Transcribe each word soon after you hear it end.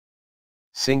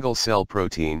Single-cell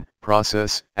protein,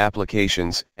 process,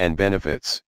 applications, and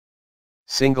benefits.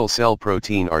 Single-cell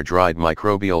protein are dried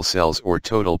microbial cells or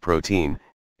total protein,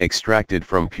 extracted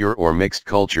from pure or mixed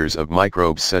cultures of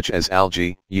microbes such as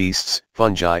algae, yeasts,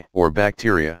 fungi, or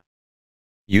bacteria.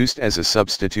 Used as a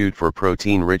substitute for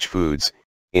protein-rich foods,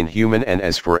 in human and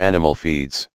as for animal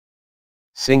feeds.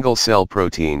 Single-cell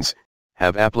proteins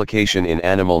have application in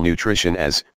animal nutrition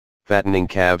as fattening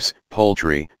calves,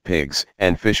 poultry, pigs,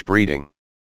 and fish breeding.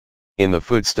 In the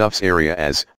foodstuffs area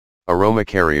as aroma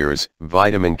carriers,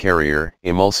 vitamin carrier,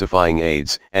 emulsifying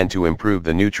aids, and to improve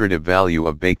the nutritive value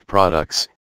of baked products,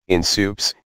 in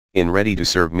soups, in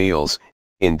ready-to-serve meals,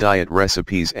 in diet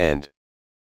recipes, and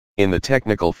in the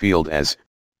technical field as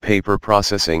paper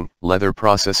processing, leather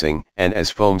processing, and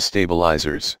as foam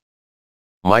stabilizers.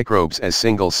 Microbes as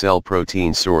single-cell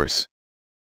protein source.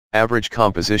 Average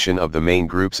composition of the main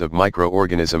groups of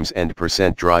microorganisms and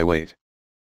 % dry weight.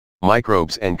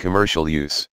 Microbes and commercial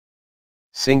use.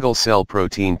 Single-cell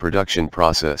protein production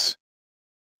process.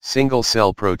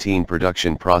 Single-cell protein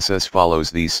production process follows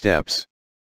these steps.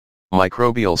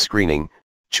 Microbial screening,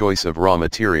 choice of raw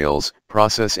materials,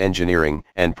 process engineering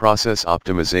and process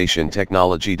optimization,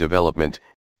 technology development,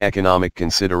 economic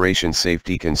consideration,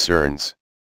 safety concerns.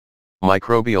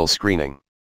 Microbial screening.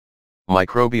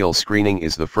 Microbial screening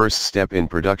is the first step in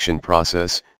production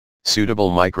process. Suitable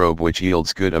microbe which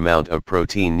yields good amount of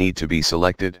protein need to be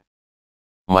selected.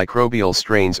 Microbial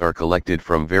strains are collected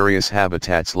from various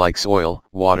habitats like soil,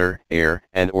 water, air,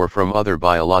 and or from other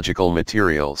biological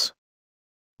materials.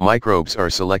 Microbes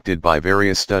are selected by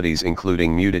various studies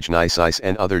including mutagenesis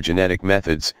and other genetic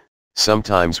methods.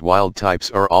 Sometimes wild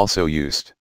types are also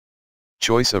used.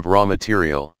 Choice of raw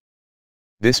material.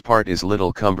 This part is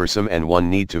little cumbersome and one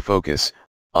need to focus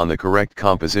on the correct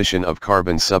composition of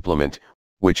carbon supplement,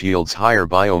 which yields higher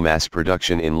biomass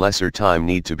production in lesser time,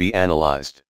 need to be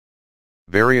analyzed.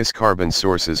 Various carbon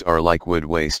sources are like wood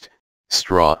waste,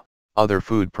 straw, other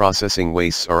food processing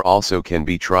wastes are also can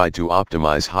be tried to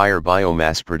optimize higher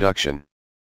biomass production.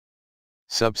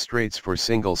 Substrates for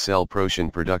single-cell protein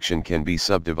production can be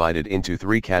subdivided into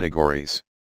three categories.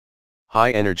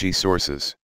 High energy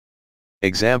sources.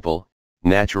 Example,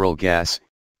 natural gas,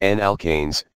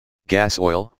 N-alkanes, gas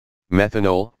oil,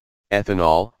 methanol,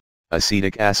 ethanol,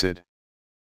 acetic acid.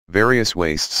 Various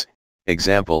wastes,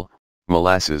 example,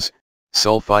 molasses,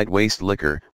 sulfite waste,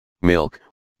 liquor, milk,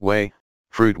 whey,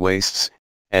 fruit wastes,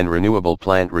 and renewable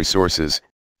plant resources,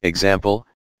 example,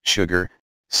 sugar,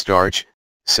 starch,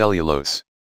 cellulose.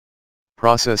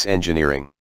 Process engineering.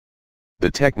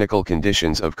 The technical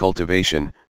conditions of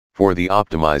cultivation for the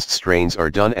optimized strains are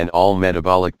done and all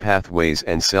metabolic pathways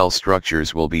and cell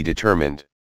structures will be determined.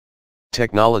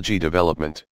 Technology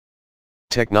development.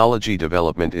 Technology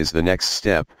development is the next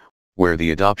step, where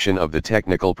the adoption of the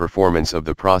technical performance of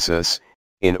the process,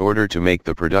 in order to make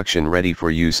the production ready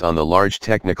for use on the large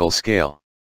technical scale.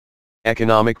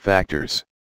 Economic factors.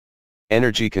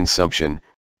 Energy consumption,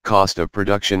 cost of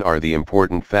production are the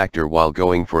important factor while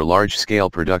going for large-scale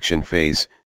production phase.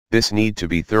 This need to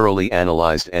be thoroughly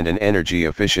analyzed and an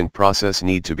energy-efficient process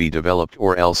need to be developed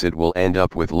or else it will end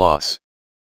up with loss.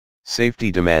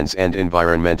 Safety demands and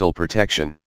environmental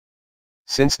protection.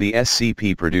 Since the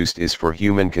SCP produced is for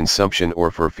human consumption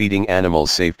or for feeding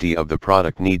animals, safety of the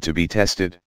product need to be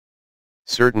tested.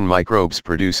 Certain microbes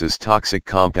produces toxic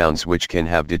compounds which can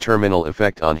have detrimental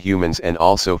effect on humans and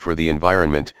also for the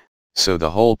environment, so the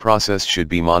whole process should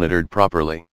be monitored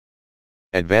properly.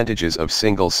 Advantages of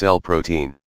single-cell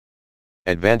protein.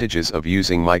 Advantages of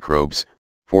using microbes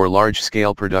for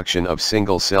large-scale production of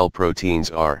single-cell proteins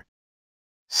are: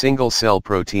 single-cell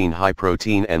protein, high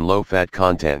protein and low fat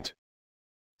content.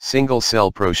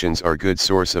 Single-cell proteins are good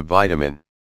source of vitamin.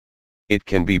 It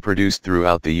can be produced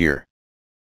throughout the year.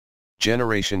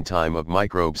 Generation time of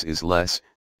microbes is less,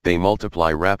 they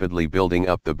multiply rapidly building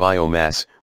up the biomass,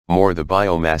 more the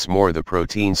biomass more the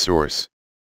protein source.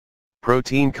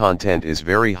 Protein content is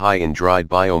very high in dried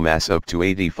biomass up to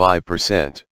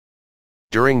 85%.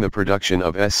 During the production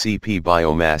of SCP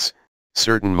biomass,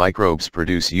 certain microbes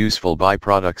produce useful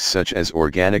byproducts such as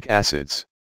organic acids.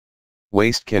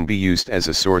 Waste can be used as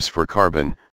a source for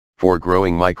carbon, for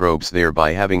growing microbes,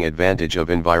 thereby having advantage of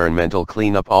environmental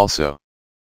cleanup also.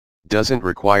 Doesn't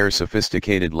require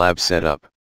sophisticated lab setup.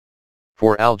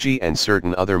 For algae and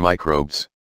certain other microbes.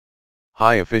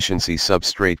 High efficiency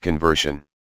substrate conversion.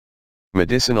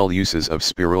 Medicinal uses of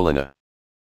spirulina.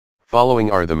 Following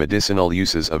are the medicinal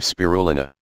uses of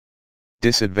spirulina.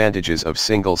 Disadvantages of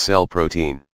single-cell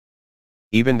protein.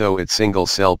 Even though its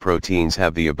single-cell proteins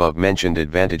have the above-mentioned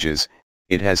advantages,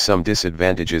 it has some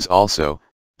disadvantages also.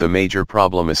 The major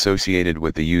problem associated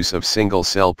with the use of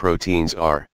single-cell proteins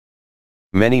are: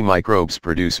 many microbes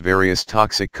produce various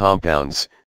toxic compounds,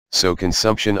 so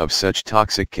consumption of such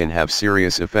toxic can have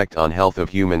serious effect on health of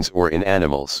humans or in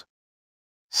animals.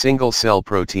 Single-cell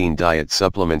protein diet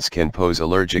supplements can pose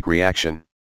allergic reaction.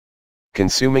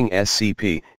 Consuming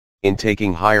SCP,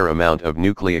 intaking higher amount of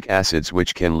nucleic acids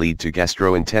which can lead to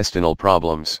gastrointestinal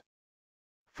problems.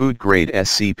 Food-grade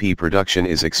SCP production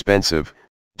is expensive,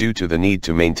 due to the need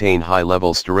to maintain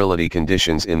high-level sterility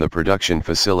conditions in the production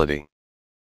facility.